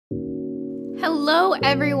Hello,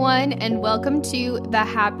 everyone, and welcome to the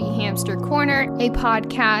Happy Hamster Corner, a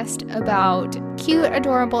podcast about cute,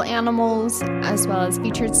 adorable animals, as well as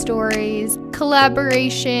featured stories,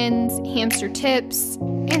 collaborations, hamster tips,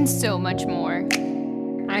 and so much more.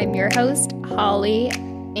 I'm your host, Holly,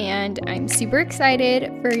 and I'm super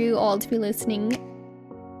excited for you all to be listening.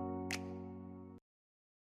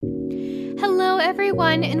 Hello,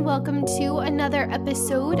 everyone, and welcome to another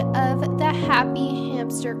episode of the Happy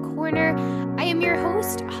Hamster Corner. I am your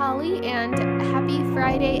host, Holly, and happy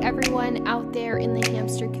Friday, everyone out there in the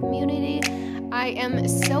hamster community. I am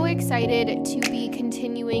so excited to be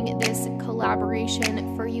continuing this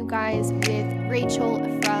collaboration for you guys with Rachel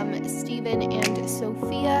from Steven and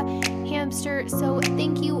Sophia Hamster. So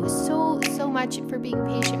thank you so much for being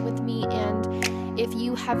patient with me, and if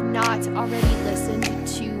you have not already listened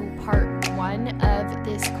to part 1 of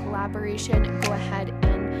this collaboration, go ahead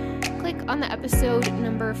and click on the episode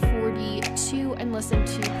number 42 and listen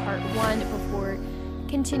to part 1 before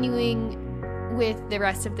continuing with the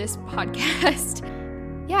rest of this podcast.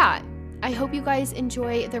 Yeah, I hope you guys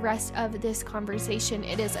enjoy the rest of this conversation.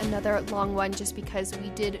 It is another long one just because we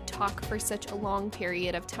did talk for such a long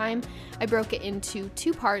period of time. I broke it into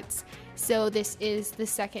 2 parts. So this is the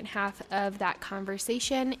second half of that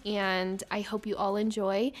conversation, and I hope you all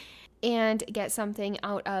enjoy and get something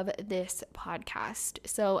out of this podcast.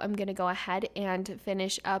 So I'm going to go ahead and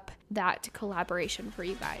finish up that collaboration for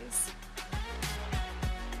you guys.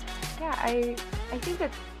 Yeah, I think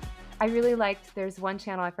that I really liked, there's one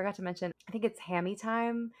channel I forgot to mention, I think it's Hammy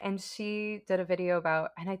Time, and she did a video about,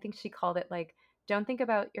 and I think she called it like, don't think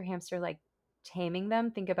about your hamster like taming them,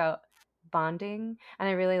 think about bonding. And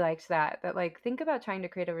I really liked that like, think about trying to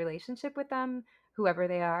create a relationship with them, whoever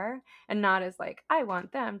they are, and not as like, I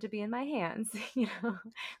want them to be in my hands,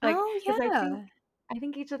 like, Oh, because yeah. I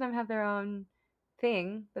think each of them have their own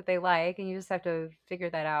thing that they like, and you just have to figure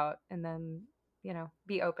that out and then,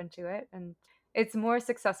 be open to it. And it's more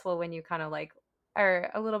successful when you kind of like are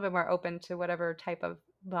a little bit more open to whatever type of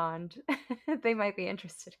bond they might be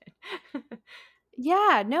interested in.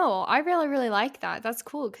 Yeah, no, I really like that. That's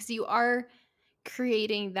cool because you are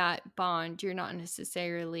creating that bond. You're not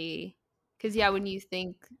necessarily, because yeah, when you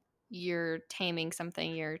think you're taming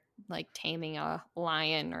something, you're like taming a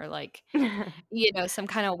lion or like, some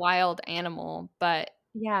kind of wild animal, but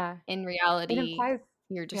Yeah, in it reality, implies.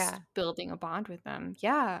 you're just Yeah, building a bond with them.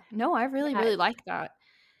 Yeah, no, I yeah, really like that.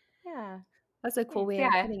 yeah. That's a cool Thanks. way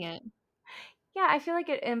of Yeah, putting it. yeah. I feel like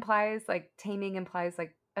it implies like taming implies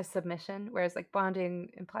like a submission, whereas like bonding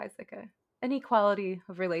implies like an equality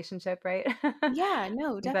of relationship, right? Yeah,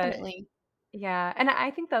 no, But definitely. yeah, and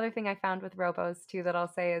I think the other thing I found with Robos too that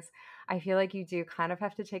I'll say is I feel like you do kind of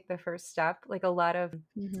have to take the first step. Like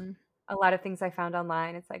Hmm. a lot of things I found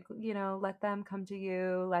online, it's like, let them come to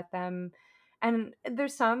you, let them, and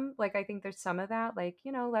there's some, like, I think there's some of that, like,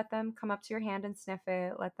 let them come up to your hand and sniff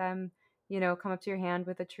it, let them, come up to your hand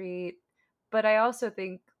with a treat. But I also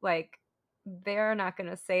think, like, they're not going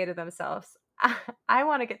to say to themselves, I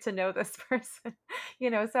want to get to know this person,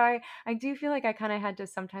 so I do feel like I kind of had to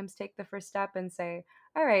sometimes take the first step and say,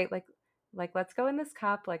 all right, like, let's go in this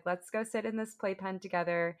cup, like, let's go sit in this playpen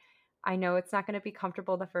together. I know it's not going to be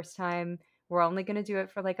comfortable the first time. We're only going to do it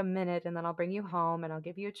for like a minute, and then I'll bring you home and I'll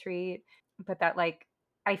give you a treat. But that, like,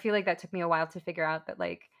 I feel like that took me a while to figure out that,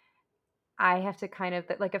 like, I have to kind of,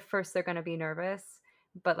 that, like, at first they're going to be nervous,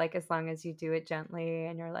 but like, as long as you do it gently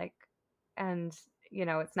and you're like, and,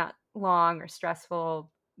 it's not long or stressful,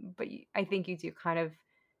 but I think you do kind of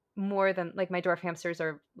more than, like, my dwarf hamsters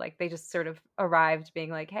are like, they just sort of arrived being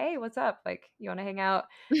like, hey, what's up, like, you want to hang out.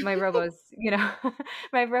 My robos,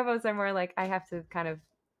 my robos are more like, I have to kind of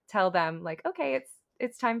tell them like, okay,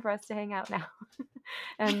 it's time for us to hang out now.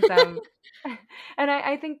 And and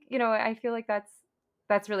I think, I feel like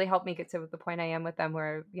that's really helped me get to the point I am with them,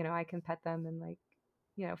 where, I can pet them and, like,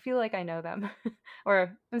 feel like I know them,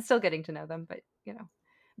 or I'm still getting to know them, but,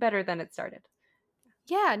 better than it started.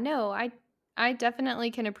 Yeah, no, I definitely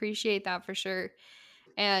can appreciate that for sure.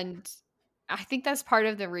 And I think that's part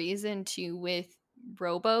of the reason too with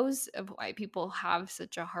robos of why people have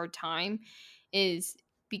such a hard time is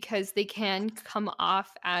because they can come off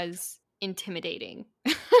as intimidating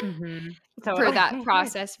Hmm. for that Totally.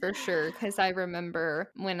 process for sure. Because I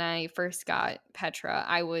remember when I first got Petra,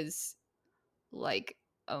 I was like,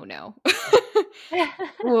 oh no.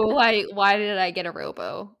 Well, why did I get a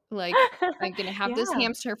Robo? Like, I'm gonna have this Yeah.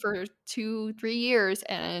 hamster for 2, 3 years,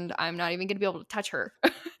 and I'm not even gonna be able to touch her.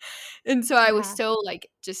 And so I was Yeah. so, like,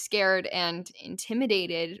 just scared and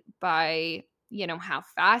intimidated by, how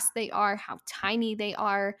fast they are, how tiny they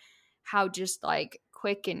are, how just, like,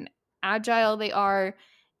 quick and agile they are.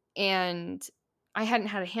 And I hadn't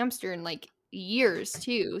had a hamster in like years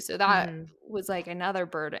too. So that Mhm. was like another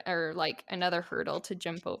burden or like another hurdle to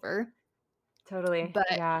jump over. Totally. But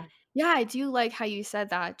Yeah. yeah, I do like how you said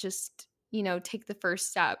that. Just, take the first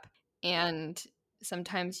step. And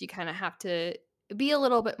sometimes you kind of have to be a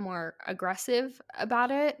little bit more aggressive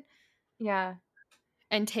about it Yeah.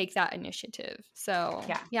 and take that initiative. So,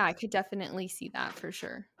 Yeah. yeah, I could definitely see that for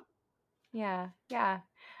sure. Yeah, yeah.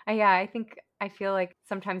 Yeah, I think I feel like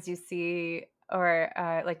sometimes you see or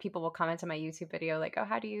like people will comment on my YouTube video like, "Oh,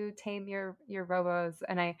 how do you tame your robos?"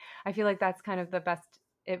 And I feel like that's kind of the best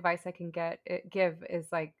advice I can give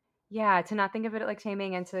is like, yeah, to not think of it like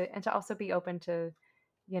taming and to also be open to,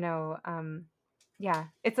 you know, yeah,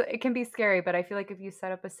 it can be scary, but I feel like if you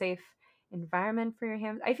set up a safe environment for your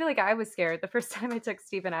ham I feel like I was scared the first time I took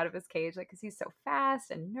Steven out of his cage, like, because he's so fast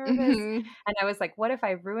and nervous, Mhm. and I was like, "What if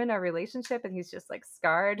I ruin our relationship and he's just, like,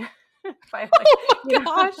 scarred by, like, Oh you my know,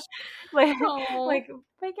 gosh. like Oh. like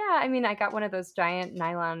but, yeah, I mean, I got one of those giant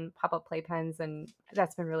nylon pop-up playpens, and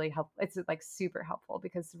that's been really helpful. It's, like, super helpful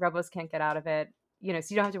because Robos can't get out of it, so you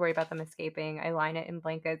don't have to worry about them escaping. I line it in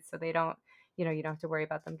blankets so they don't you don't have to worry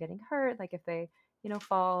about them getting hurt, like, if they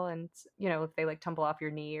fall and, if they like tumble off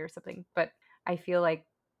your knee or something. But I feel like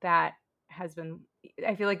that has been,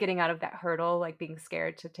 I feel like getting out of that hurdle, like being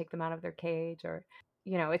scared to take them out of their cage or,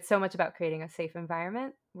 it's so much about creating a safe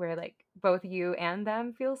environment where like both you and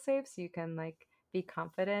them feel safe. So you can like be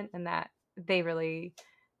confident and that they really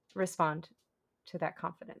respond to that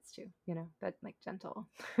confidence too, that like gentle.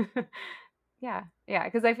 Yeah. Yeah.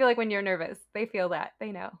 Cause I feel like when you're nervous, they feel that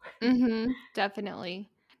they know. Mhm, definitely.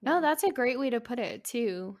 No, Yeah. that's a great way to put it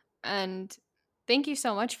too. And thank you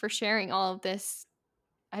so much for sharing all of this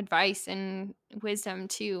advice and wisdom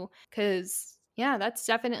too, because yeah, that's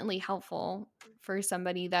definitely helpful for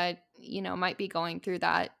somebody that might be going through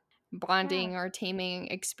that Yeah. bonding or taming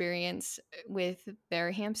experience with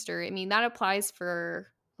their hamster. I mean, that applies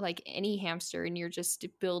for like any hamster, and you're just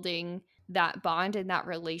building that bond and that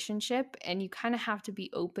relationship, and you kind of have to be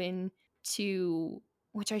open to,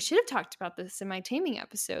 which I should have talked about this in my taming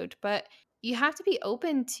episode, but you have to be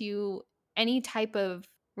open to any type of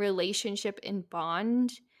relationship and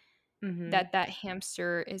bond Mhm. that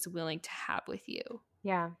hamster is willing to have with you,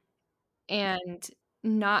 Yeah. and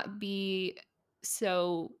not be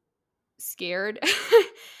so scared.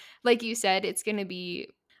 Like you said, it's going to be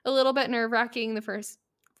a little bit nerve-wracking the first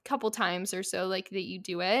couple times or so like that you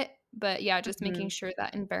do it, but yeah, just making Mhm. sure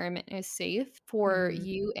that environment is safe for Mhm.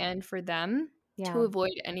 you and for them to Yeah.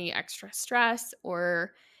 avoid any extra stress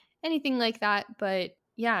or anything like that. But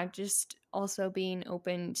yeah, just also being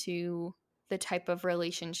open to the type of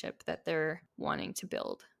relationship that they're wanting to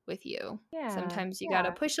build with you. Yeah. Sometimes you got to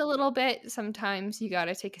Yeah. push a little bit, sometimes you got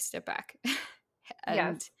to take a step back.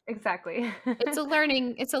 Yes, And exactly. it's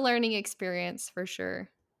a learning experience for sure.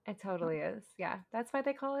 It totally is. Yeah. That's why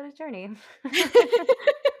they call it a journey.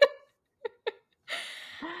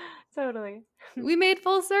 Totally. We made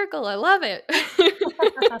full circle, I love it.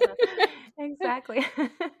 Exactly.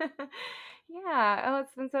 Yeah. Oh,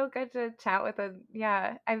 it's been so good to chat with a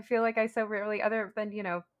yeah. I feel like I so rarely other than,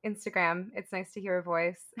 Instagram, it's nice to hear a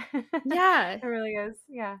voice. Yeah, It really is.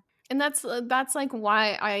 Yeah. and that's, like,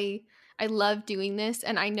 why I love doing this,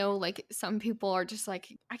 and I know, like, some people are just like,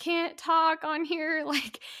 "I can't talk on here,"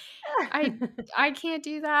 like, I I can't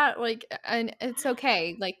do that, like, and it's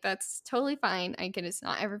okay, like, that's totally fine. I get it's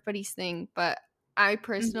not everybody's thing, but I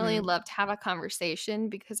personally Mhm. love to have a conversation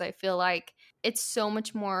because I feel like it's so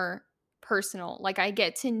much more personal. Like, I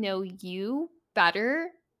get to know you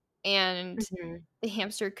better, and Mhm. the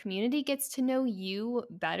hamster community gets to know you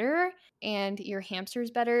better and your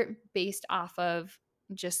hamsters better based off of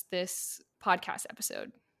just this podcast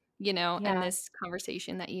episode, and Yeah. this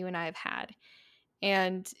conversation that you and I have had.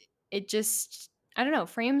 And it just, I don't know,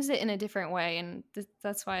 frames it in a different way. And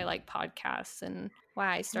that's why I like podcasts and why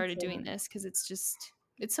I Me started doing too. this, because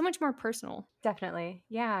it's so much more personal. Definitely.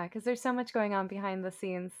 Yeah, because there's so much going on behind the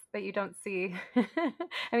scenes that you don't see.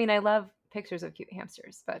 I mean, I love pictures of cute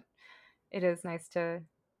hamsters, but it is nice to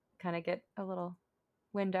kind of get a little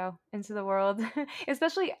window into the world,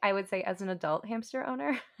 especially I would say as an adult hamster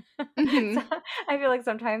owner. So Mhm. I feel like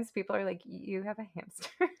sometimes people are like, "You have a hamster?"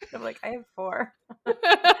 I'm like, "I have 4."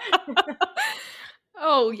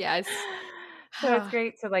 Oh, yes. So it's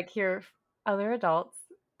great to like hear other adults.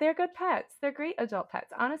 They're good pets. They're great adult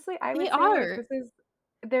pets. Honestly, I They would say like are.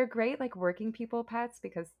 they're great like working people pets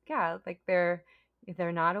because yeah, like they're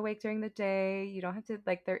not awake during the day. You don't have to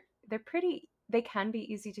like they're pretty they can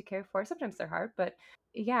be easy to care for. Sometimes they're hard, but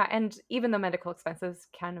yeah. And even though medical expenses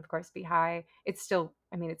can, of course, be high, it's still,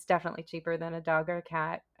 I mean, it's definitely cheaper than a dog or a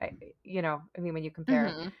cat. I mean, when you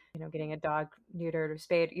compare, Hmm. getting a dog neutered or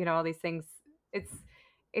spayed, all these things, it's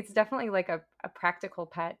it's definitely like a practical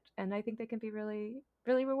pet, and I think they can be really,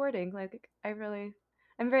 really rewarding. Like, I'm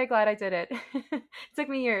very glad I did it. It took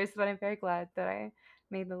me years, but I'm very glad that I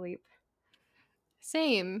made the leap.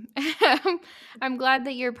 Same. I'm glad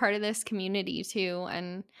that you're part of this community too,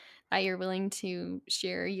 and that you're willing to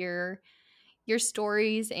share your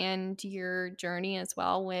stories and your journey as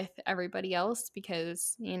well with everybody else,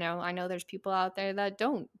 because I know there's people out there that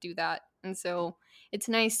don't do that, and so it's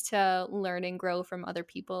nice to learn and grow from other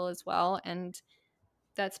people as well. And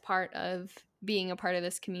that's part of being a part of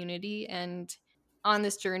this community and on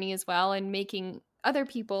this journey as well, and making other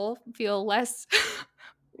people feel less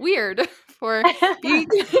weird for being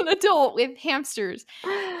an adult with hamsters,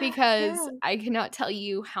 because Yeah. I cannot tell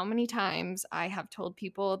you how many times I have told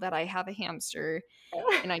people that I have a hamster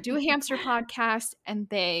and I do a hamster podcast, and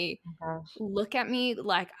they Oh gosh. look at me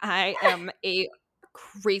like I am a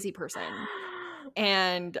crazy person.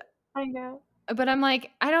 And I know. but I'm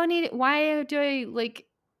like, I don't need it. Why do I like?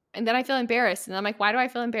 And then I feel embarrassed, and I'm like, why do I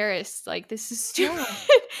feel embarrassed? Like, this is stupid. Yeah.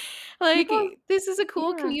 Like, People this is a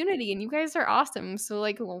cool yeah. community, and you guys are awesome. So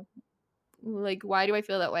like, why do I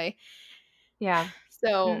feel that way? Yeah.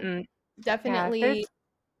 So Mm-mm. Yeah. definitely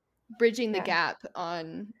bridging the Yeah. gap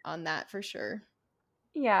on that for sure.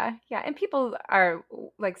 Yeah. Yeah. And people are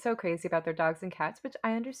like so crazy about their dogs and cats, which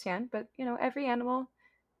I understand, but every animal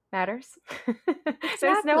matters.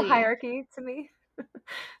 There's no Exactly. hierarchy to me.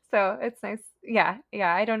 So it's nice. Yeah.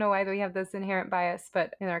 Yeah. I don't know why we have this inherent bias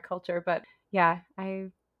but in our culture, but yeah, I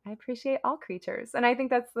appreciate all creatures. And I think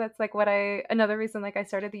that's like what I another reason like I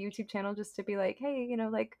started the YouTube channel, just to be like, hey,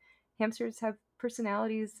 like hamsters have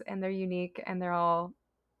personalities and they're unique and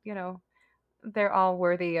you know, they're all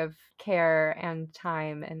worthy of care and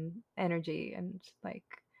time and energy, and like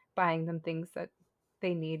buying them things that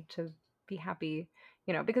they need to be happy,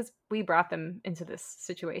 because we brought them into this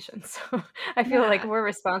situation. So I feel like Yeah. we're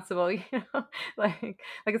responsible, like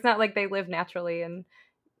it's not like they live naturally in,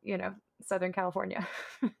 Southern California.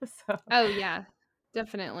 So Oh yeah.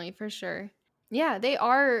 Definitely, for sure. Yeah, they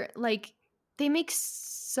are like they make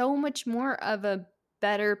so much more of a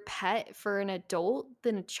better pet for an adult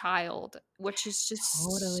than a child, which is just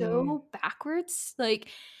totally. so backwards. Like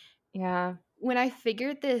Yeah. when I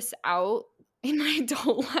figured this out in my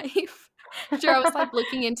adult life, after I was like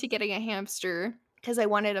looking into getting a hamster because I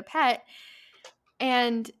wanted a pet,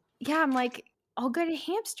 and yeah, I'm like, I'll get a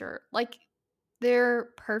hamster. Like they're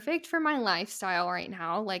perfect for my lifestyle right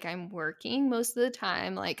now. Like I'm working most of the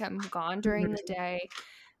time. Like I'm gone during the Mhm. day.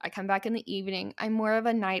 I come back in the evening. I'm more of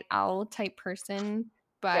a night owl type person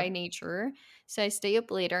by Yep. nature. So I stay up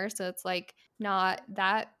later. So it's like not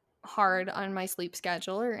that hard on my sleep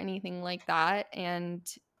schedule or anything like that. And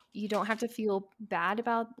you don't have to feel bad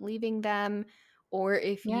about leaving them. Or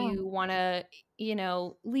if Yeah. you want to,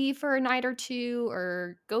 leave for a night or two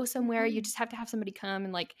or go somewhere, you Mhm. just have to have somebody come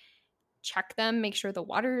and like check them, make sure the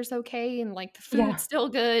water is okay and like the food's Yeah. still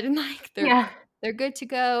good and like Yeah. they're good to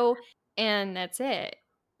go, and that's it.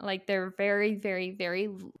 Like they're very very very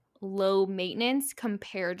low maintenance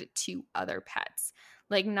compared to other pets.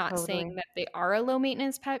 Like not saying Totally. that they are a low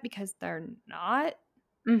maintenance pet, because they're not.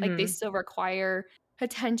 Like they Mhm. still require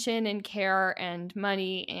attention and care and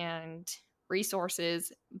money and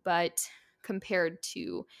resources, but compared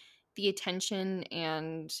to the attention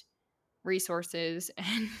and resources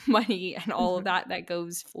and money and all of Mhm. that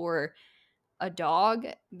goes for a dog,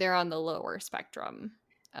 they're on the lower spectrum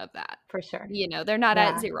of that. For sure. They're not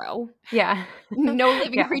at Yeah. zero. Yeah. No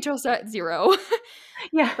living Yeah. creatures are at zero,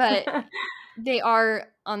 Yeah. but they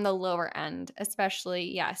are on the lower end, especially,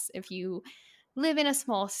 yes, if you live in a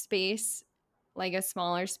small space, like a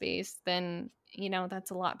smaller space, then,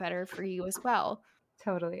 that's a lot better for you as well.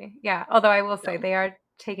 Totally. Yeah. Although I will say So they are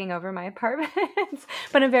taking over my apartment,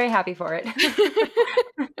 but I'm very happy for it.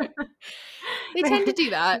 they tend to do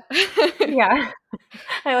that. Yeah.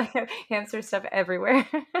 I like have hamster stuff everywhere.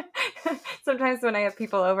 Sometimes when I have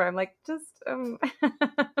people over, I'm like, just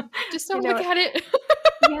Just you don't look know, at it.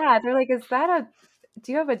 yeah, they're like, "Is that a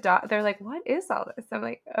do you have a dog?" They're like, "What is all this?" I'm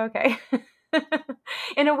like, "Okay."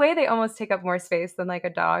 In a way, they almost take up more space than like a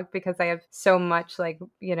dog, because I have so much like,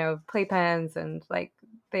 playpens, and like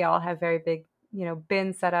they all have very big,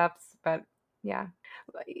 bin setups, but yeah.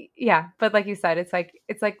 Yeah, but like you said, it's like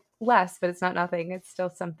less, but it's not nothing. It's still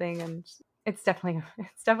something, and it's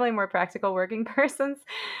definitely more practical working person's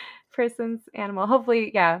animal.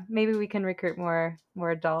 Hopefully, yeah, maybe we can recruit more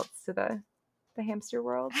adults to the hamster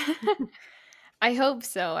world. I hope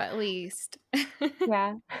so, at least.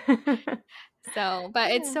 Yeah. So,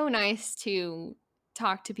 but it's Yeah. so nice to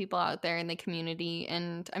talk to people out there in the community,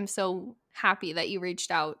 and I'm so happy that you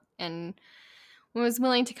reached out and was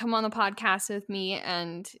willing to come on the podcast with me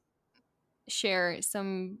and share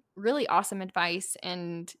some really awesome advice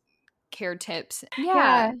and care tips. Yeah,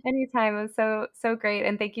 Yeah, anytime. It was so great,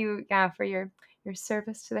 and thank you, yeah, for your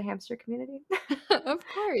service to the hamster community. of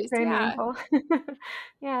course. Very Yeah. meaningful.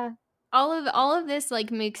 Yeah. All of this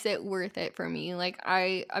like makes it worth it for me. Like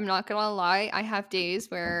I'm not going to lie, I have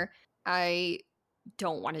days where I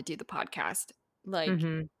don't want to do the podcast. Like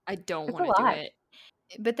Mhm. I don't It's a want to do lot. it.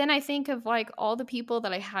 But then I think of like all the people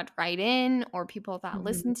that I had write in, or people that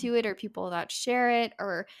listen Mhm. to it, or people that share it,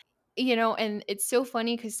 or and it's so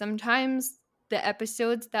funny because sometimes the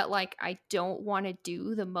episodes that like I don't want to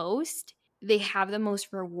do the most, they have the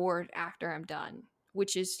most reward after I'm done,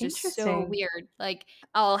 which is just so Interesting. weird. Like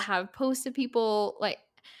I'll have posts of people like,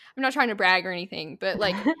 I'm not trying to brag or anything, but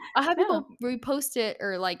like I'll have No. people repost it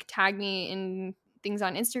or like tag me in things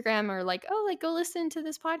on Instagram, or like, oh, like go listen to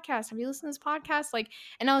this podcast. Have you listened to this podcast? Like,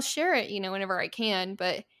 and I'll share it, whenever I can.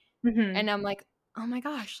 But Mhm. and I'm like, oh my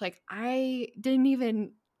gosh, like I didn't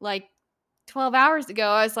even like 12 hours ago,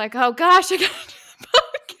 I was like, oh gosh, I gotta do the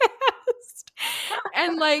podcast.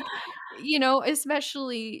 And like,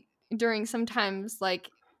 especially during sometimes like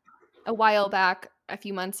a while back, a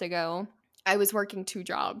few months ago, I was working two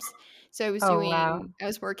jobs. So Oh, wow. I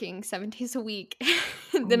was working 7 days a week.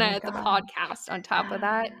 Oh Then I my had the god. podcast on top of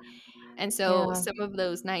that. And so Yeah. some of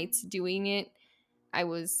those nights doing it,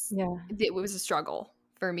 Yeah, it was a struggle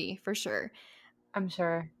for me, for sure. I'm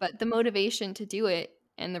sure. But the motivation to do it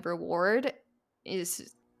and the reward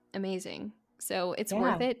is amazing. So it's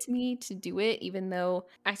worth Yeah. it to me to do it, even though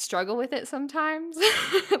I struggle with it sometimes.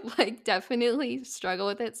 Like, definitely struggle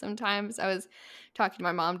with it sometimes. I was talking to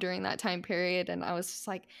my mom during that time period, and I was just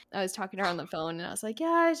like, I was talking to her on the phone, and I was like,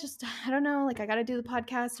 yeah, it's just, I don't know, like, I got to do the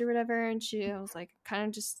podcast or whatever. And I was like, kind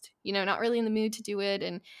of just, not really in the mood to do it.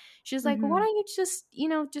 And she was like, well, why Mhm. don't you just,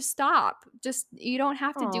 just stop? Just, you don't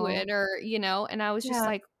have to do Aw. it. Or, and I was just Yeah.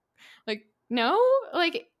 like, no,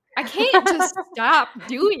 like, I can't just stop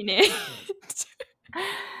doing it.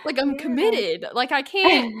 Like, I'm Yeah. committed. Like, I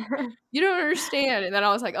can't, you don't understand. And then I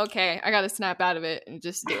was like, okay, I got to snap out of it and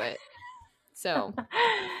just do it. So,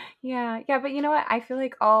 Yeah, yeah, but you know what? I feel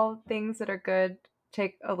like all things that are good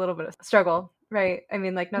take a little bit of struggle, right? I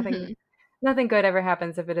mean, like mhm. nothing good ever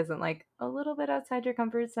happens if it isn't like a little bit outside your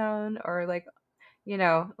comfort zone or like,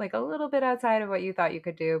 like a little bit outside of what you thought you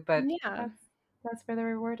could do, but Yeah. that's where the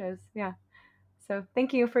reward is. Yeah. So,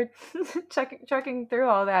 thank you for checking through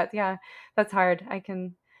all that. Yeah. That's hard. I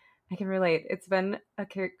can relate. It's been a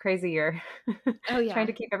crazy year. Oh, Trying yeah.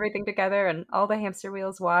 to keep everything together and all the hamster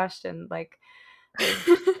wheels washed and like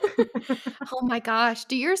ugh. Oh my gosh.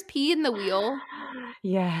 Do yours pee in the wheel?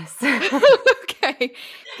 Yes. Okay. It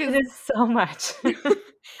Because is so much.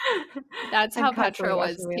 that's I'm how constantly Petra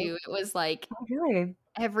washing was wheels. too. It was like Oh, really?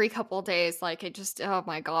 every couple days, like it just, oh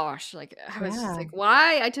my gosh. Like I was just Yeah. like,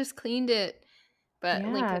 why? I just cleaned it. But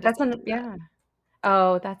Linka Yeah, doesn't do that. yeah.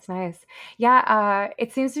 Oh, that's nice. Yeah,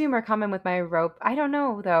 it seems to be more common with my rope. I don't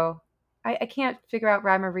know though. I can't figure out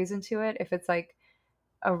rhyme or reason to it if it's like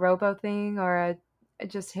a Robo thing or a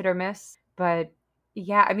just hit or miss. But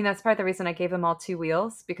yeah, I mean that's part of the reason I gave them all two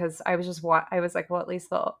wheels because I was just I was like, well, at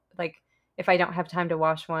least they'll like if I don't have time to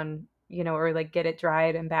wash one, or like get it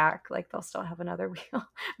dried and back, like they'll still have another wheel.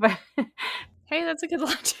 But Hey, that's a good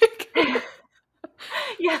logic.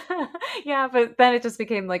 yeah, yeah, but then it just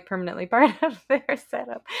became like permanently part of their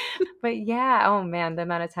setup. But yeah, oh man, the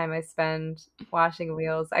amount of time I spend washing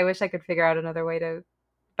wheels. I wish I could figure out another way to,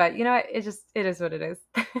 but you know what? It is what it is.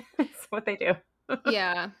 It's what they do.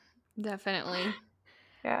 Yeah, definitely.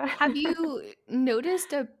 Yeah. Have you noticed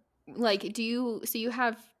do you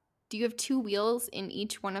have two wheels in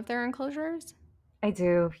each one of their enclosures? I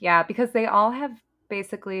do. Yeah, because they all have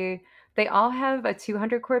a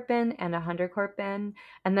 200 quart bin and a 100 quart bin.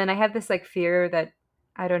 And then I have this like fear that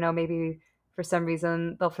I don't know, maybe for some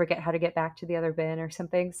reason they'll forget how to get back to the other bin or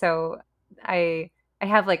something. So I I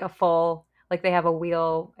have like a full like they have a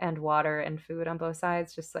wheel and water and food on both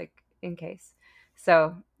sides just like in case.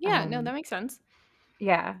 So, Yeah, no, that makes sense.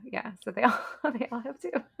 yeah, yeah. So they all they all have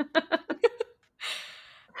two.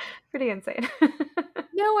 Pretty insane.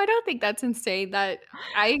 No, I don't think that's insane. That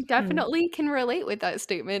I Mm. definitely can relate with that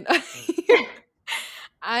statement.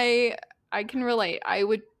 I I can relate. I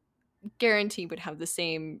would guarantee would have the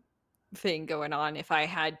same thing going on if I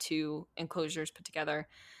had two enclosures put together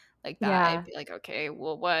like that. I'd Yeah. be like, okay,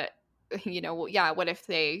 well, what, well, yeah, what if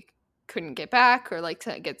they couldn't get back, or like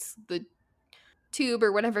gets the tube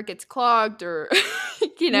or whatever gets clogged, or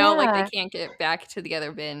like they Yeah. can't get back to the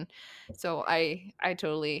other bin. So I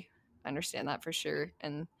totally understand that for sure.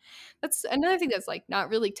 And that's another thing that's like not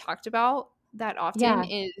really talked about that often Yeah.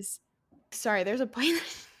 is, sorry, there's a plane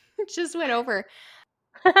that just went over.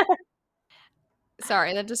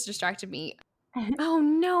 Sorry, that just distracted me. Oh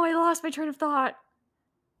no, I lost my train of thought.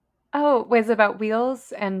 Oh, was it about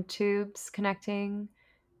wheels and tubes connecting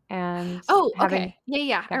and Oh, having okay.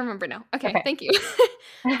 Yeah, I yeah. remember now. Okay, Okay. thank you.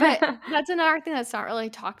 But that's another thing that's not really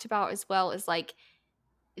talked about as well, is like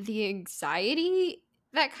the anxiety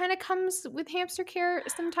that kind of comes with hamster care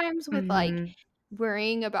sometimes, with like Mhm.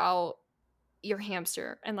 worrying about your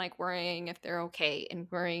hamster and like worrying if they're okay, and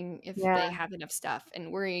worrying if Yeah, they have enough stuff,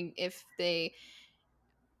 and worrying if they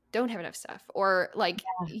don't have enough stuff, or like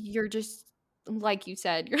you're just, like you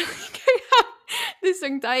said, you're like have this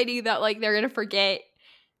anxiety that like they're gonna forget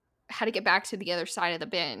how to get back to the other side of the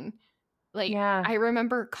bin. Like yeah, I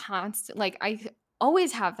remember constant, like I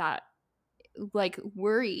always have that like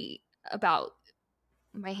worry about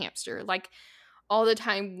my hamster, like all the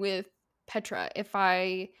time with Petra. If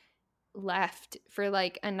I left for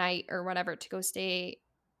like a night or whatever to go stay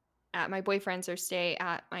at my boyfriend's or stay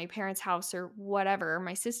at my parents' house or whatever,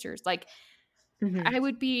 my sister's, like mhm. I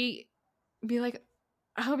would be like,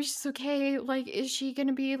 I hope she's okay. Like, is she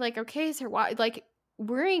gonna be like okay? Is her why, like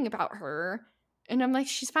worrying about her? And I'm like,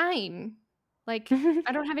 she's fine. Like,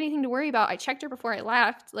 I don't have anything to worry about. I checked her before I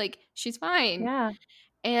left. Like, she's fine. Yeah,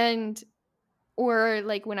 And or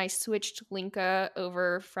like when I switched Linka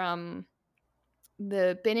over from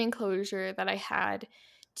the bin enclosure that I had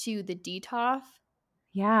to the DTOF,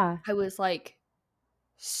 yeah. I was like,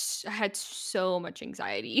 I had so much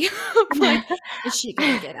anxiety. Of like, is she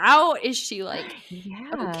gonna get out? Is she like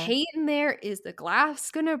Yeah, okay in there? Is the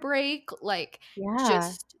glass gonna break? Like,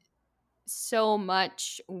 yeah. just so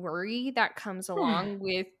much worry that comes along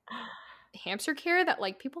with hamster care that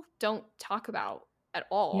like people don't talk about at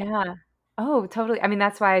all. Yeah. Oh, totally. I mean,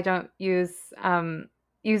 that's why I don't use the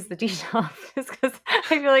detox just because I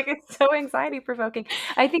feel like it's so anxiety provoking.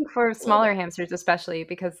 I think for A little smaller bit. hamsters especially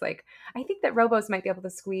because, like, I think that robos might be able to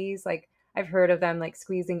squeeze, like, I've heard of them, like,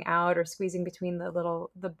 squeezing out or squeezing between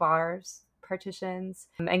the bars, partitions,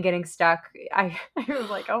 and getting stuck. I was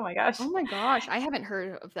like, "Oh my gosh." Oh my gosh, I haven't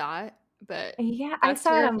heard of that, but Yeah, I that's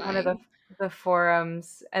saw it on one of terrifying. the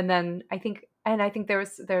forums, and then I think there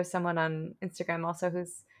was someone on Instagram also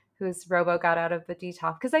whose Robo got out of the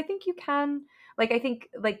detox because I think you can like I think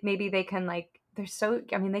like maybe they can like they're so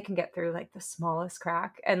I mean they can get through like the smallest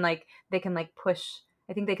crack and like they can like push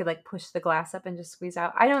I think they could like push the glass up and just squeeze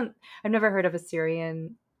out. I've never heard of a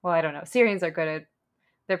Syrian. Well, I don't know. Syrians are good at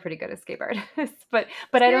they're pretty good escape artists, but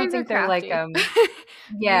I don't Syrians are think they're like crafty.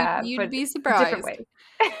 yeah, You'd but be different surprised. ways.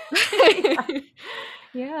 Yeah.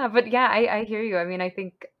 Yeah, but yeah, I hear you. I mean, I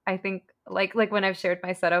think like when I've shared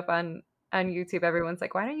my setup on YouTube, everyone's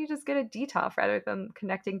like, "Why don't you just get a DTOF rather than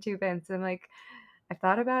connecting two bins?" I'm like, "I've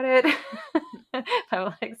thought about it."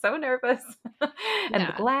 I'm like so nervous. And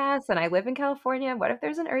the Yeah. glass, and I live in California. What if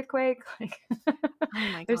there's an earthquake? Like Oh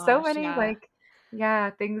my there's so gosh, many yeah. like yeah,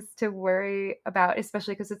 things to worry about,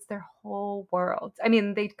 especially because it's their whole world. I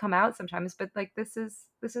mean, they come out sometimes, but like this is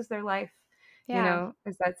their life, Yeah.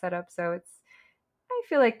 is that set up. So I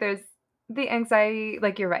feel like there's the anxiety,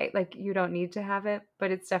 like you're right, like you don't need to have it,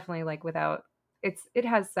 but it's definitely like without it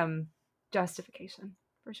has some justification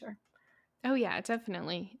for sure. Oh yeah,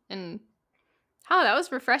 definitely. And oh, that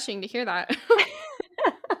was refreshing to hear that.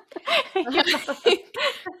 You're welcome.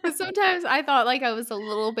 Because sometimes I thought like I was a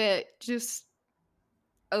little bit just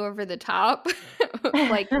over the top,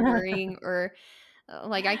 like worrying, or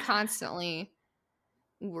like I constantly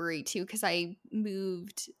worry too because I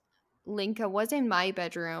moved. Linka was in my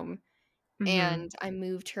bedroom, Mhm. and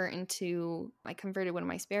I converted one of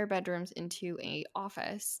my spare bedrooms into a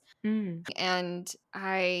office, Mm. and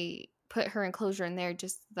I put her enclosure in there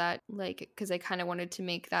just that like because I kind of wanted to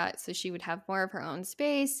make that so she would have more of her own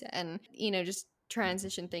space, and just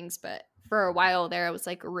transition things. But for a while there I was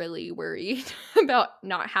like really worried about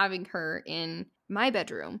not having her in my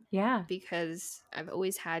bedroom, Yeah. because I've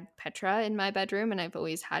always had Petra in my bedroom and I've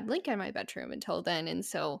always had Link in my bedroom until then. And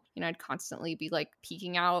so, I'd constantly be like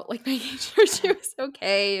peeking out, like making sure she was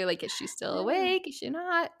okay. Like, is she still Yeah. awake? Is she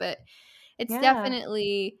not? But it's Yeah.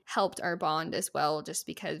 definitely helped our bond as well, just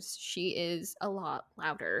because she is a lot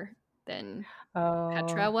louder than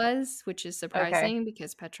Petra Oh, was, which is okay. surprising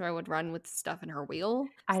because Petra would run with stuff in her wheel.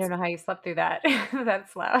 I don't know how you slept through that.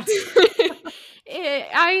 That's loud.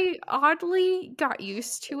 I oddly got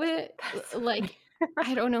used to it. That's Like, funny.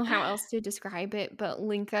 I don't know how else to describe it, but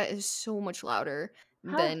Linka is so much louder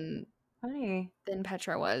Huh. than Funny. than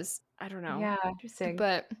Petra was. I don't know. Yeah, interesting.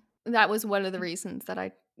 But that was one of the reasons that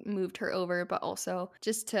I moved her over, but also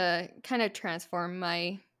just to kind of transform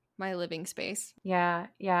my living space. Yeah,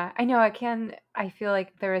 yeah. I know I feel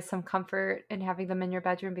like there is some comfort in having them in your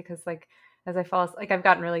bedroom because like as I fall like I've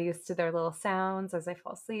gotten really used to their little sounds as I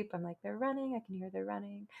fall asleep. I'm like they're running, I can hear they're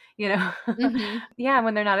running, you know. Mhm. Yeah,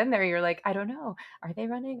 when they're not in there, you're like, I don't know. Are they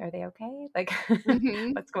running? Are they okay? Like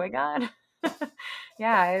Mhm. what's going on?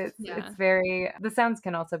 Yeah, it's Yeah. very the sounds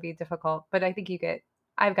can also be difficult, but I think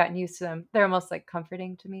I've gotten used to them. They're almost like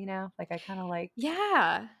comforting to me now. Like I kind of like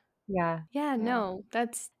Yeah. yeah. Yeah, Yeah. no,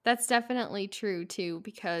 that's definitely true too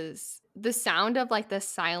because the sound of like the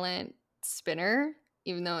silent spinner,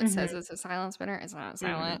 even though it says Mhm. it's a silent spinner, it's not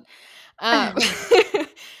silent. Mm. Um,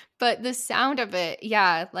 but the sound of it,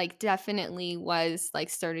 yeah, like definitely was like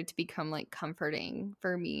started to become like comforting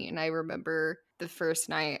for me. And I remember the first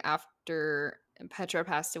night after Petra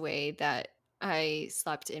passed away that I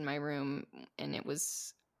slept in my room and it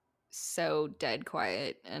was so dead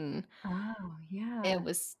quiet and Oh, it yeah.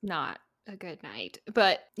 was not a good night.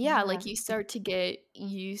 But yeah, Yeah. like you start to get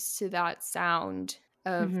used to that sound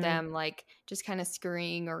of Mhm. them like just kind of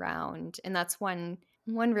scurrying around. And that's one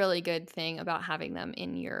really good thing about having them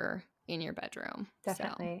in your bedroom. So,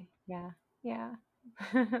 Definitely. Yeah. Yeah.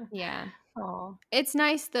 yeah. Oh. It's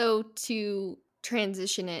nice though to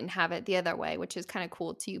transition it and have it the other way, which is kind of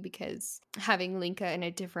cool too because having Linka in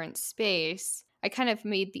a different space, I kind of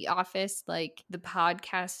made the office like the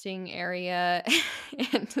podcasting area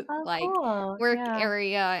and Oh, like cool. work Yeah.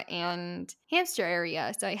 area and hamster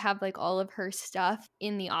area. So I have like all of her stuff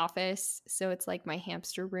in the office. So it's like my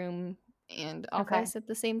hamster room and Okay. office at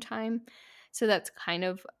the same time. So that's kind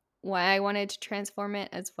of why I wanted to transform it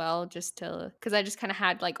as well, just to because I just kind of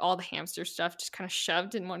had like all the hamster stuff just kind of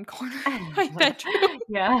shoved in one corner of my bedroom.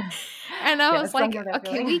 Yeah. And I was Yes, I like, know that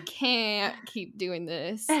okay, we feeling. can't keep doing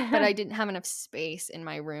this. But I didn't have enough space in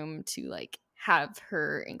my room to like have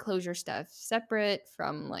her enclosure stuff separate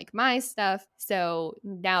from like my stuff. So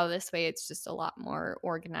now this way it's just a lot more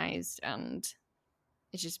organized and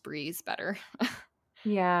it just breathes better.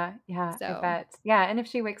 Yeah, yeah, I So bet. Yeah, and if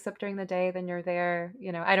she wakes up during the day, then you're there,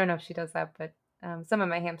 I don't know if she does that, but, some of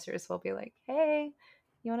my hamsters will be like, "Hey,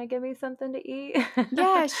 you wanna give me something to eat?"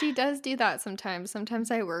 yeah, she does do that sometimes.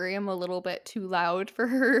 Sometimes I worry I'm a little bit too loud for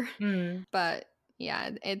her. Mm, But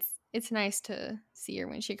yeah, it's nice to see her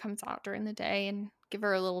when she comes out during the day and give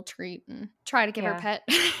her a little treat and try to give her yeah. pet.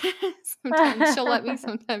 Sometimes she'll let me,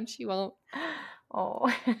 sometimes she won't.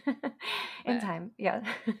 Oh. In But time, yeah.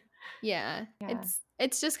 yeah, Yeah.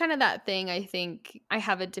 it's just kind of that thing. I think I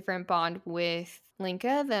have a different bond with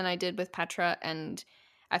Linka than I did with Petra, and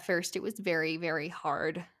at first it was very, very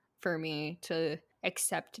hard for me to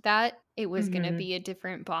accept that it was going to Mhm, be a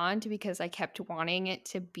different bond because I kept wanting it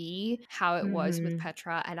to be how it was with mhm.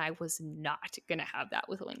 Petra, and I was not going to have that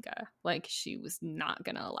with Linka. Like she was not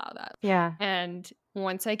going to allow that. Yeah. And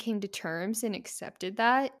once I came to terms and accepted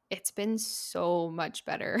that, it's been so much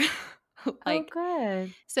better. Oh, Like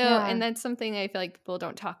good. so, and Yeah. that's something I feel like people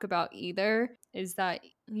don't talk about either is that,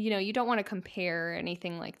 you don't want to compare or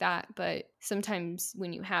anything like that. But sometimes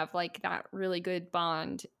when you have like that really good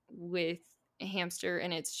bond with a hamster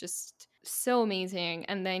and it's just so amazing,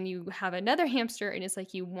 and then you have another hamster and it's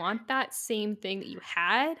like you want that same thing that you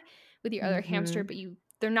had with your other hamster, Mhm. but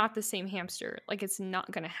they're not the same hamster. Like it's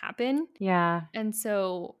not going to happen. Yeah. And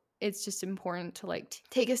so it's just important to like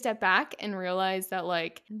take a step back and realize that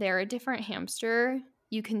like they're a different hamster.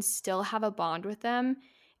 You can still have a bond with them.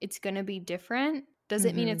 It's going to be different.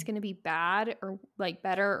 Doesn't mean it's Mhm. going to be bad or like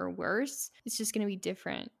better or worse. It's just going to be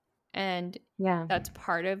different. And Yeah. that's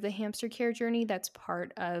part of the hamster care journey. That's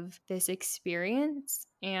part of this experience.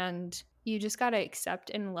 And you just got to accept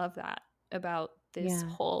and love that about this Yeah.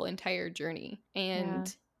 whole entire journey. Yeah.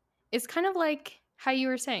 And it's kind of like how you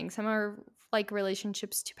were saying, some are like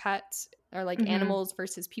relationships to pets or like Mhm. animals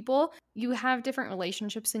versus people. You have different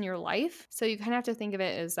relationships in your life. So you kind of have to think of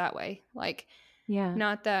it as that way. Like, Yeah.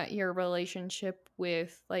 not that your relationship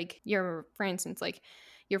with like for instance, like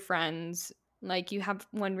your friends, like you have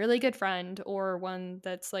one really good friend or one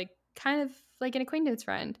that's like kind of like an acquaintance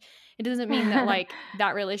friend. It doesn't mean that like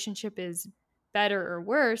that relationship is better or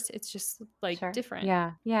worse. It's just like Sure. different.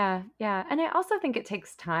 Yeah. Yeah. Yeah. And I also think it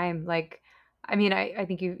takes time. Like, I mean, I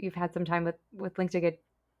think you've had some time with Link to get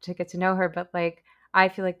to know her, but like I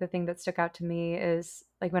feel like the thing that stuck out to me is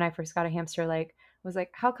like when I first got a hamster, like was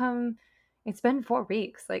like, how come it's been 4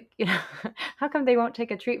 weeks? Like, how come they won't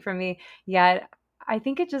take a treat from me yet? I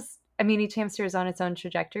think it just I mean, each hamster is on its own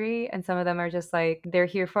trajectory, and some of them are just like they're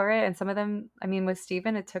here for it, and some of them, I mean, with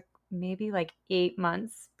Steven, it took maybe like 8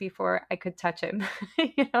 months before I could touch him.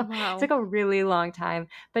 It took Wow. a really long time.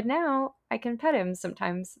 But now I can pet him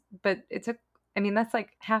sometimes. But it took, I mean, that's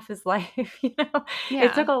like half his life. It took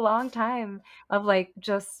Yeah. a long time of like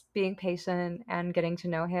just being patient and getting to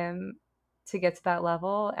know him to get to that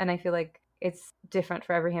level. And I feel like it's different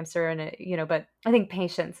for every hamster and but I think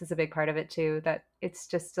patience is a big part of it too, that it's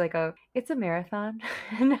just like it's a marathon,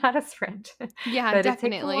 not a sprint. Yeah, That it takes a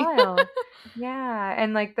definitely. while. Yeah,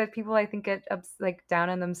 and like that people I think get like down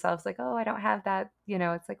on themselves like, "Oh, I don't have that."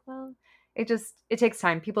 It's like, well, it takes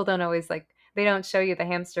time. People don't always like they don't show you the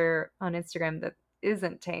hamster on Instagram that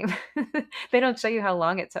isn't tame. They don't show you how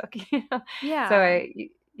long it took. So Yeah.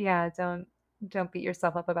 yeah, don't beat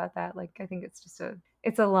yourself up about that. Like I think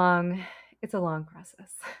it's a long it's a long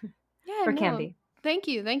process. Yeah, Or can no. be. Thank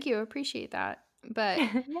you. Thank you. I appreciate that. But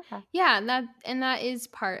Yeah. yeah, and that is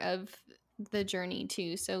part of the journey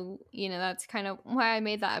too. So, that's kind of why I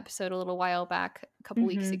made that episode a little while back, a couple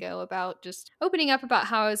weeks Mhm. ago, about just opening up about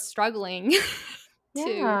how I was struggling to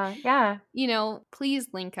Yeah, yeah. please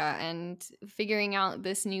Linka and figuring out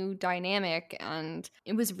this new dynamic. And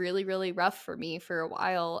it was really, really rough for me for a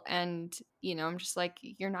while. And, I'm just like,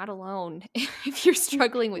 you're not alone if you're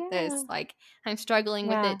struggling with this. Yeah. Like, I'm struggling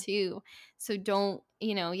with Yeah. it too. So don't,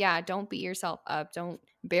 yeah, don't beat yourself up. Don't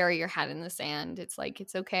bury your head in the sand. It's like,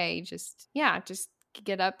 it's okay. Just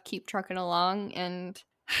get up, keep trucking along, and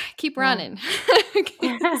keep Yeah. running.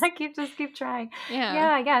 'Cause- Keep trying. yeah.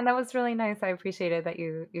 Yeah, yeah, and that was really nice. I appreciated that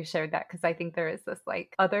you shared that because I think there is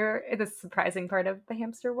this surprising part of the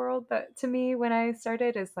hamster world that to me when I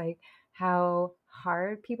started is like how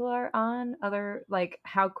hard people are on other like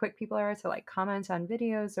how quick people are to like comment on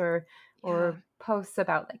videos Yeah. or posts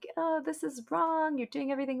about like, oh, this is wrong, you're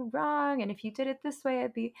doing everything wrong, and if you did it this way,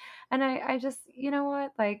 I'd be and I just, you know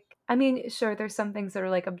what, like I mean, sure, there's some things that are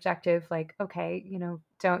like objective, like, okay,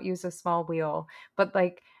 don't use a small wheel. But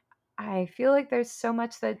like, I feel like there's so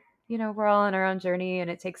much that, we're all on our own journey and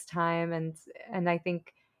it takes time. And I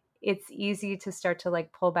think it's easy to start to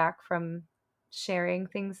like pull back from sharing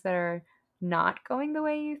things that are not going the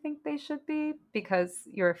way you think they should be because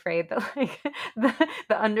you're afraid that like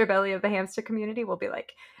the underbelly of the hamster community will be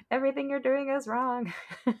like, everything you're doing is wrong.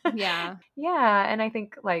 Yeah. Yeah. And I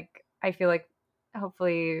think like, I feel like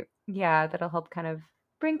hopefully, yeah, that'll help kind of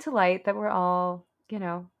bring to light that we're all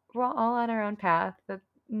on our own path, that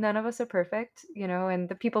none of us are perfect, and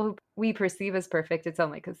the people who we perceive as perfect, it's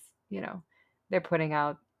only because, they're putting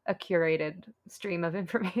out a curated stream of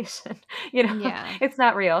information. you know, Yeah. it's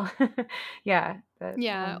not real. Yeah. But,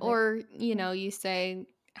 Yeah, or you say,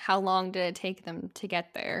 how long did it take them to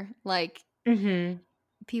get there? Like, mm-hmm.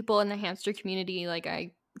 people in the hamster community, like,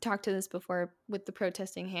 I talked to this before with the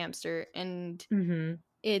protesting hamster, and Mm-hmm.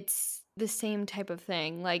 it's the same type of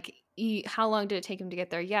thing. Like, how long did it take them to get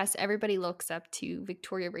there? Yes, everybody looks up to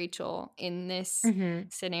Victoria Rachel in this Mm-hmm.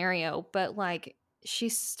 scenario, but like, she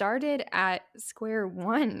started at square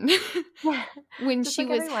one. Yeah. When Just she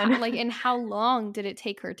like was everyone. like, and how long did it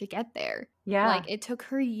take her to get there? Like, Yeah, it took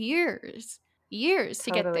her years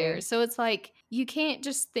to get there. totally. So it's like, you can't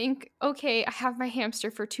just think, okay, I have my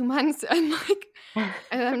hamster for 2 months and like,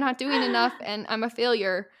 I'm not doing enough and I'm a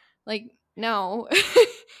failure. Like, no.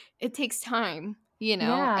 It takes time,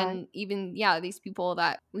 Yeah. and even, yeah, these people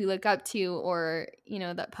that we look up to, or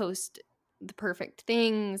that post the perfect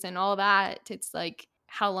things and all that, it's like,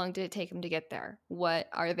 how long did it take them to get there? What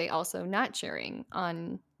are they also not sharing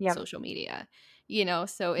on Yep. social media?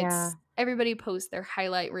 So Yeah. it's, everybody posts their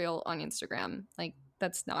highlight reel on Instagram. Like,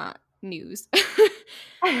 that's not news.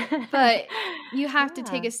 But you have to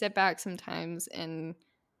take Yeah. a step back sometimes and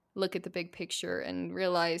look at the big picture and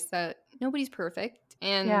realize that nobody's perfect,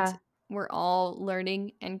 and Yeah. we're all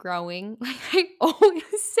learning and growing. Like I always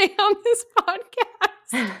say on this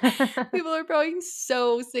podcast. People are probably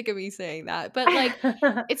so sick of me saying that, but like,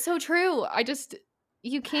 it's so true.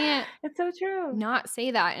 You can't It's so true. not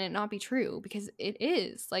say that and it not be true, because it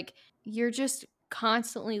is. Like, you're just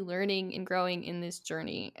constantly learning and growing in this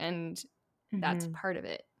journey, and that's Mhm. part of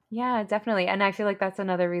it. Yeah, definitely. And I feel like that's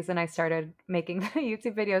another reason I started making the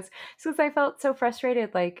YouTube videos. Because I felt so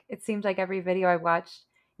frustrated. Like it seemed like every video I watched,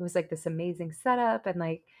 it was like this amazing setup and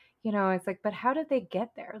like, it's like, but how did they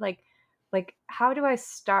get there? Like how do I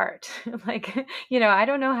start? Like, I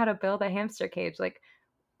don't know how to build a hamster cage. Like,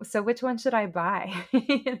 so which one should I buy? I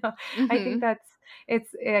think Mhm.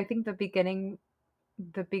 I think the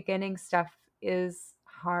beginning stuff is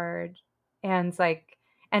hard and like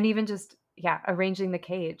and even just yeah arranging the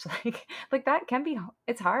cage like that can be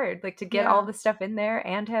it's hard like to get all Yeah. the stuff in there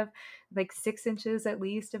and have like 6 inches at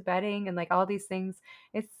least of bedding and like all these things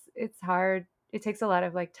it's hard it takes a lot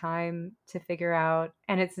of like time to figure out,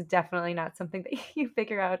 and it's definitely not something that you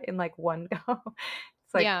figure out in like one go.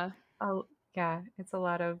 It's like, Yeah. oh yeah, it's a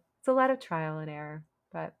lot of trial and error.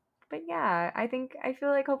 But yeah, I feel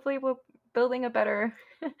like hopefully we're building a better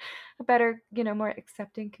a better, more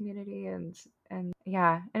accepting community, and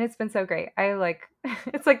yeah, and it's been so great. I like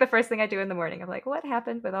it's like the first thing I do in the morning. I'm like, what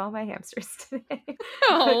happened with all my hamsters today? But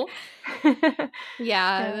Oh. Yeah,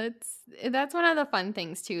 yeah. that's one of the fun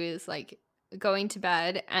things too, is like going to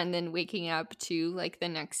bed and then waking up to like the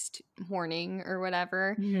next morning or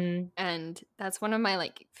whatever. Mhm. And that's one of my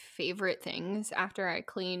like favorite things after I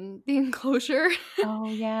clean the enclosure Oh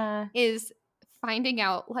yeah. is finding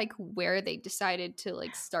out like where they decided to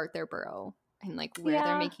like start their burrow and like where they're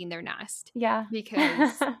Yeah. making their nest. Yeah.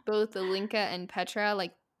 Because both the Linka and Petra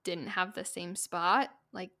like didn't have the same spot.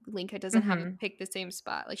 Like Linka doesn't have Mhm. pick the same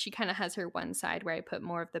spot. Like she kind of has her one side where I put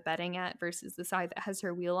more of the bedding at versus the side that has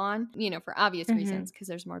her wheel on, for obvious reasons Mhm. because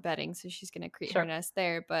there's more bedding. So she's going to create her Sure. nest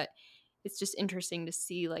there. But it's just interesting to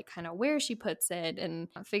see like kind of where she puts it and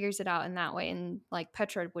figures it out in that way. And like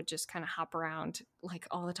Petra would just kind of hop around like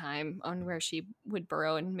all the time on where she would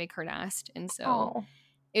burrow and make her nest. And so Oh.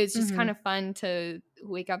 it was just kind Mhm. of fun to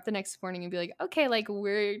wake up the next morning and be like, okay, like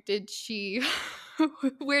where did she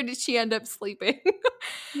where did she end up sleeping?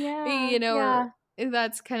 Yeah. Or Yeah.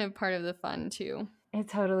 that's kind of part of the fun too. It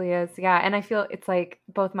totally is. Yeah. And I feel it's like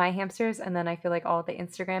both my hamsters and then I feel like all the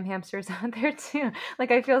Instagram hamsters out there too.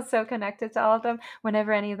 Like I feel so connected to all of them.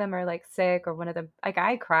 Whenever any of them are like sick or one of them, like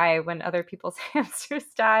I cry when other people's hamsters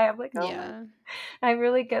die. I'm like, oh my, Yeah. I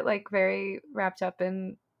really get like very wrapped up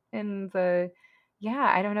in the,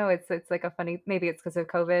 yeah, I don't know. It's like a funny, maybe it's because of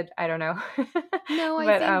COVID. I don't know. No, I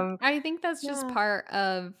But think I think that's just yeah. part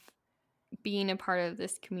of being a part of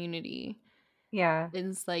this community. Yeah,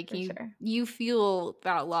 It's like for you sure. you feel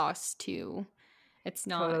that loss too. It's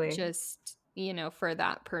not Totally. just, for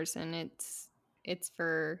that person. It's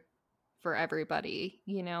for everybody.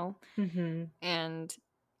 Mhm. And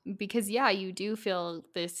because yeah, you do feel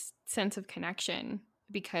this sense of connection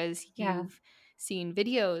because Yeah. you've seen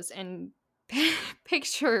videos and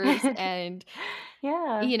pictures and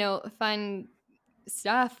Yeah. fun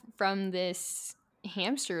stuff from this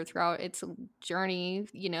hamster throughout its journey,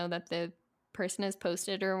 that the person has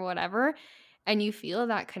posted or whatever, and you feel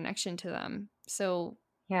that connection to them. So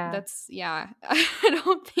Yeah. that's, yeah, I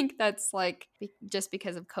don't think that's like just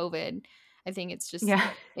because of COVID. I think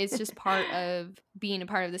Yeah. it's just part of being a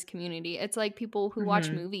part of this community. It's like people who watch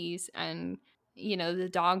Mhm. movies and the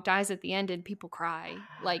dog dies at the end and people cry.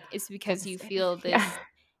 Like it's because you Devastating. feel Yeah. this,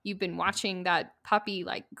 you've been watching that puppy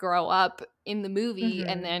like grow up in the movie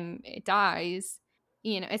and Mhm. then it dies.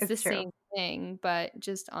 It's the It's same true. thing, but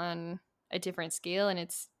just on a different scale, and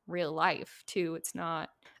it's real life too. It's not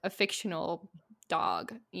a fictional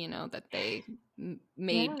dog, that they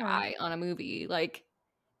made Yeah. die on a movie. Like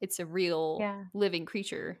it's a real Yeah. living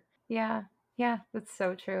creature. Yeah. Yeah. That's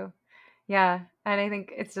so true. Yeah. And I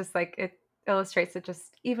think it's just like it illustrates it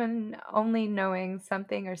just even only knowing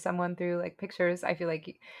something or someone through like pictures, I feel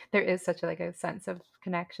like there is such a like a sense of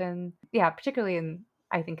connection. Yeah, particularly in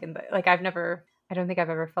I think in the like I don't think I've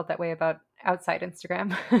ever felt that way about outside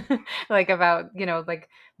Instagram. Like about, like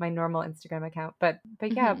my normal Instagram account. But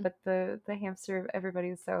yeah, Hmm. but the hamster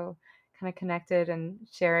everybody's so kind of connected and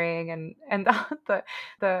sharing and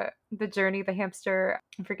the journey the hamster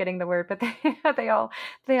I'm forgetting the word but they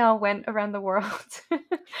all went around the world.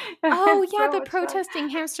 Oh It's yeah, so the much fun. protesting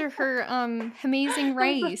hamster, her amazing That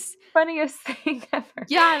was the race. funniest thing ever.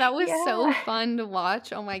 Yeah, that was so Yeah, fun to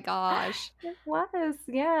watch. Oh my gosh. it was.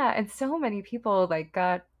 Yeah, and so many people like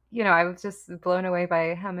got, I was just blown away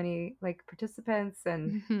by how many like participants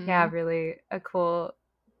and yeah, Hmm. really a cool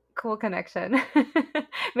connection.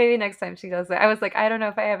 Maybe next time she does it. I was like, I don't know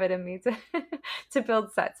if I have it in me to to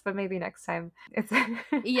build sets, but maybe next time. I have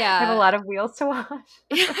a Yeah. lot of wheels to wash.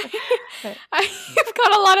 But I've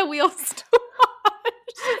got a lot of wheels to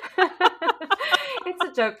wash. it's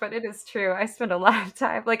a joke, but it is true. I spend a lot of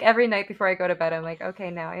time, like every night before I go to bed, I'm like,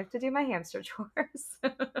 okay, now I have to do my hamster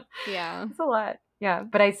chores. Yeah. It's a lot. Yeah,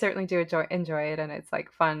 but I certainly do enjoy it, and it's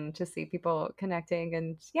like fun to see people connecting,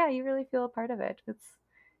 and yeah, you really feel a part of it.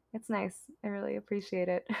 It's nice. I really appreciate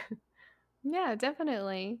it. Yeah,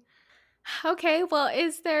 definitely. Okay, well,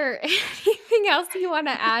 is there anything else you want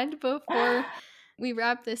to add before we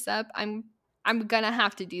wrap this up? I'm gonna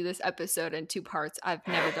have to do this episode in two parts. I've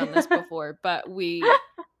never done this before, but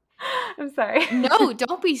I'm sorry. no,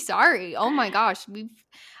 don't be sorry. Oh my gosh,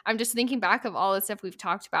 I'm just thinking back of all the stuff we've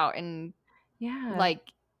talked about and Yeah. like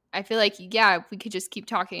I feel like, yeah, we could just keep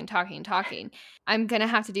talking and talking and talking. I'm going to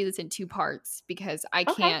have to do this in 2 parts because I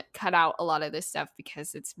Okay. can't cut out a lot of this stuff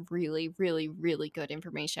because it's really, really, really good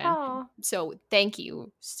information. Oh, So thank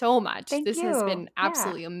you so much. thank This has you. been Yeah.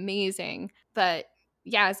 absolutely amazing. But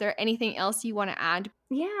yeah, is there anything else you want to add?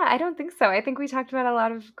 Yeah, I don't think so. I think we talked about a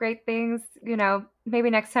lot of great things. Maybe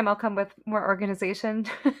next time I'll come with more organization.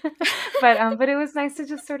 But it was nice to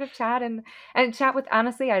just sort of chat and chat with,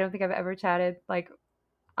 honestly, I don't think I've ever chatted like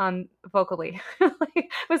on vocally like,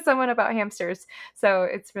 with someone about hamsters. So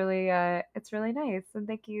it's really nice. And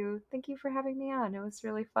thank you for having me on. It was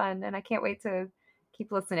really fun, and I can't wait to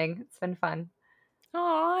keep listening. It's been fun.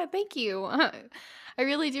 Oh, thank you. I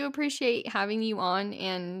really do appreciate having you on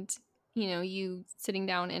and, you sitting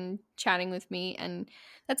down and chatting with me. And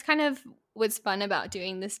that's kind of what's fun about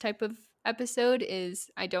doing this type of episode is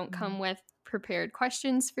I don't Mhm. come with prepared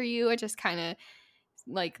questions for you. I just kind of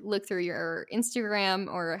like look through your Instagram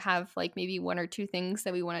or have like maybe 1 or 2 things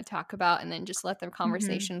that we want to talk about and then just let the Mhm.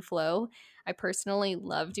 conversation flow. I personally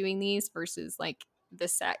love doing these versus like the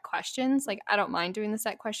set questions. Like I don't mind doing the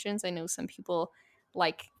set questions. I know some people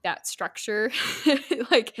like that structure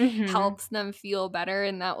like Mhm. helps them feel better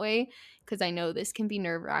in that way because I know this can be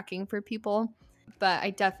nerve-wracking for people. But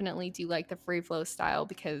I definitely do like the free flow style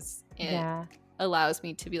because it Yeah. allows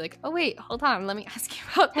me to be like, oh, wait, hold on. Let me ask you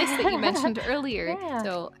about this that you mentioned earlier. Yeah.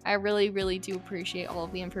 So I really, really do appreciate all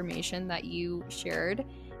of the information that you shared.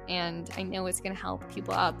 And I know it's going to help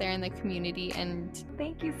people out there in the community. And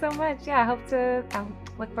Thank you so much. Yeah, I'll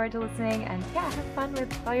look forward to listening, and yeah, have fun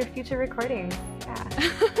with all your future recordings. Yeah.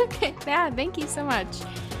 okay, yeah, thank you so much.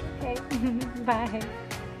 Okay. Bye.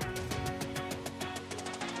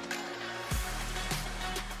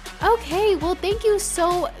 Okay, well, thank you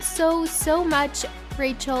so much,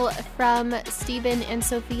 Rachel from Stephen and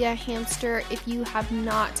Sophia Hamster. If you have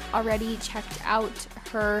not already checked out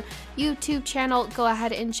her YouTube channel, go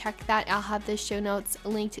ahead and check that. I'll have the show notes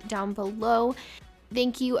linked down below.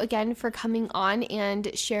 Thank you again for coming on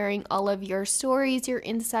and sharing all of your stories, your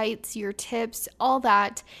insights, your tips, all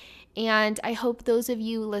that. And I hope those of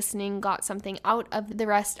you listening got something out of the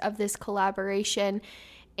rest of this collaboration.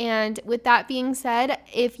 And with that being said,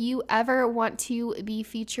 if you ever want to be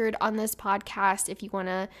featured on this podcast, if you want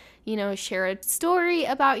to, share a story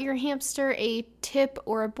about your hamster, a tip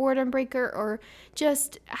or a boredom breaker, or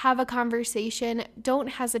just have a conversation, don't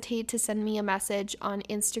hesitate to send me a message on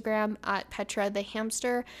Instagram at Petra the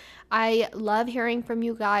Hamster. I love hearing from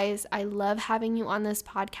you guys. I love having you on this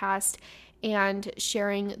podcast and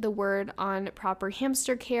sharing the word on proper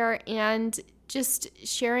hamster care and just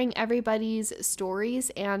sharing everybody's stories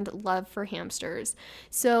and love for hamsters.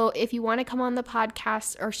 So if you want to come on the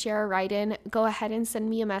podcast or share a write-in, go ahead and send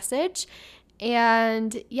me a message.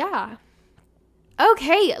 And yeah.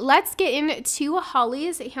 Okay, let's get into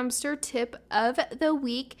Holly's hamster tip of the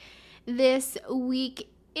week. This week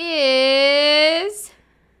is...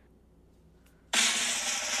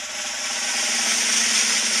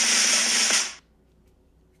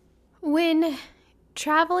 when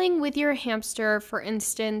traveling with your hamster, for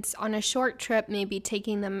instance, on a short trip, maybe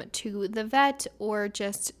taking them to the vet or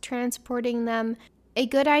just transporting them, a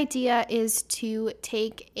good idea is to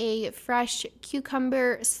take a fresh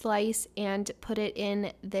cucumber slice and put it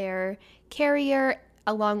in their carrier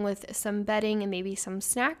along with some bedding and maybe some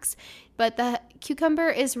snacks. But the cucumber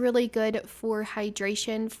is really good for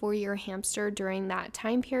hydration for your hamster during that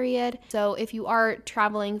time period. So if you are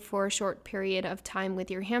traveling for a short period of time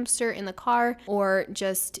with your hamster in the car, or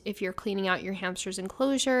just if you're cleaning out your hamster's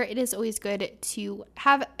enclosure, it is always good to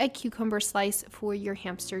have a cucumber slice for your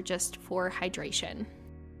hamster just for hydration.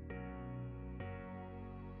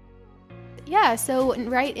 Yeah, so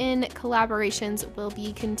write-in collaborations will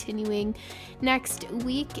be continuing next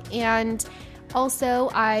week. And also,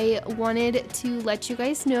 I wanted to let you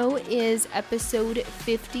guys know is episode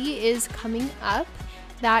 50 is coming up.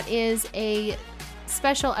 That is a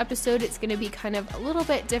special episode. It's going to be kind of a little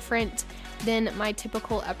bit different than my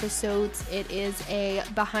typical episodes. It is a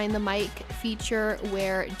behind the mic feature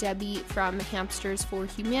where Debbie from Hamsters for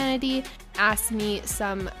Humanity asked me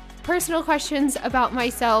some personal questions about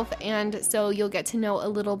myself, and so you'll get to know a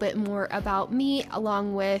little bit more about me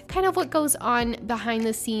along with kind of what goes on behind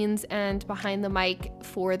the scenes and behind the mic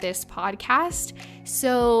for this podcast.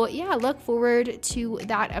 So yeah, look forward to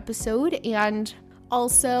that episode. And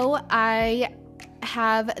also I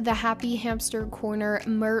have the Happy Hamster Corner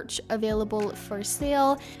merch available for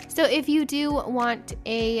sale. So if you do want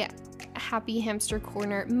a Happy Hamster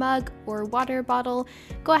Corner mug or water bottle,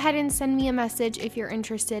 go ahead and send me a message if you're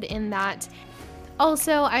interested in that.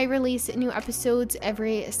 Also, I release new episodes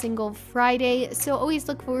every single Friday, so always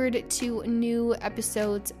look forward to new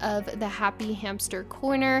episodes of the Happy Hamster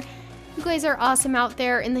Corner. You guys are awesome out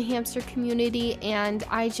there in the hamster community, and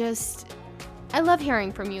I love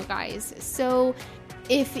hearing from you guys. So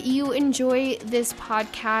if you enjoy this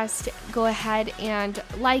podcast, go ahead and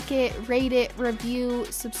like it, rate it, review,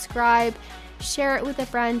 subscribe, share it with a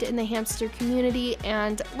friend in the hamster community,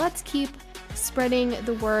 and let's keep spreading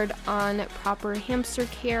the word on proper hamster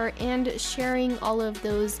care and sharing all of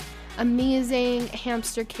those amazing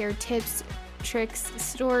hamster care tips, tricks,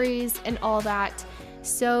 stories, and all that.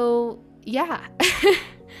 So, yeah.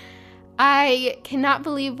 I cannot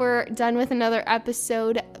believe we're done with another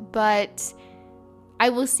episode, but I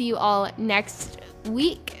will see you all next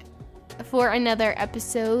week for another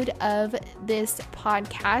episode of this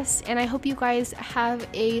podcast. And I hope you guys have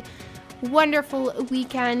a wonderful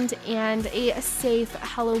weekend and a safe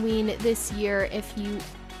Halloween this year if you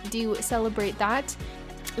do celebrate that.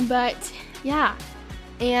 But yeah,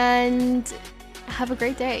 and have a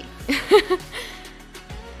great day.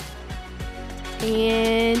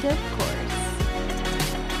 And of course,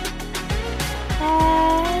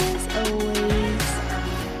 as always,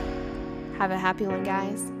 have a happy one,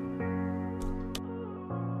 guys.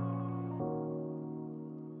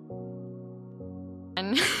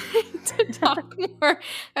 And to talk more,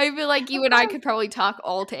 I feel like you and I could probably talk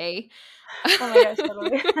all day. Oh my gosh,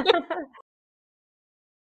 totally.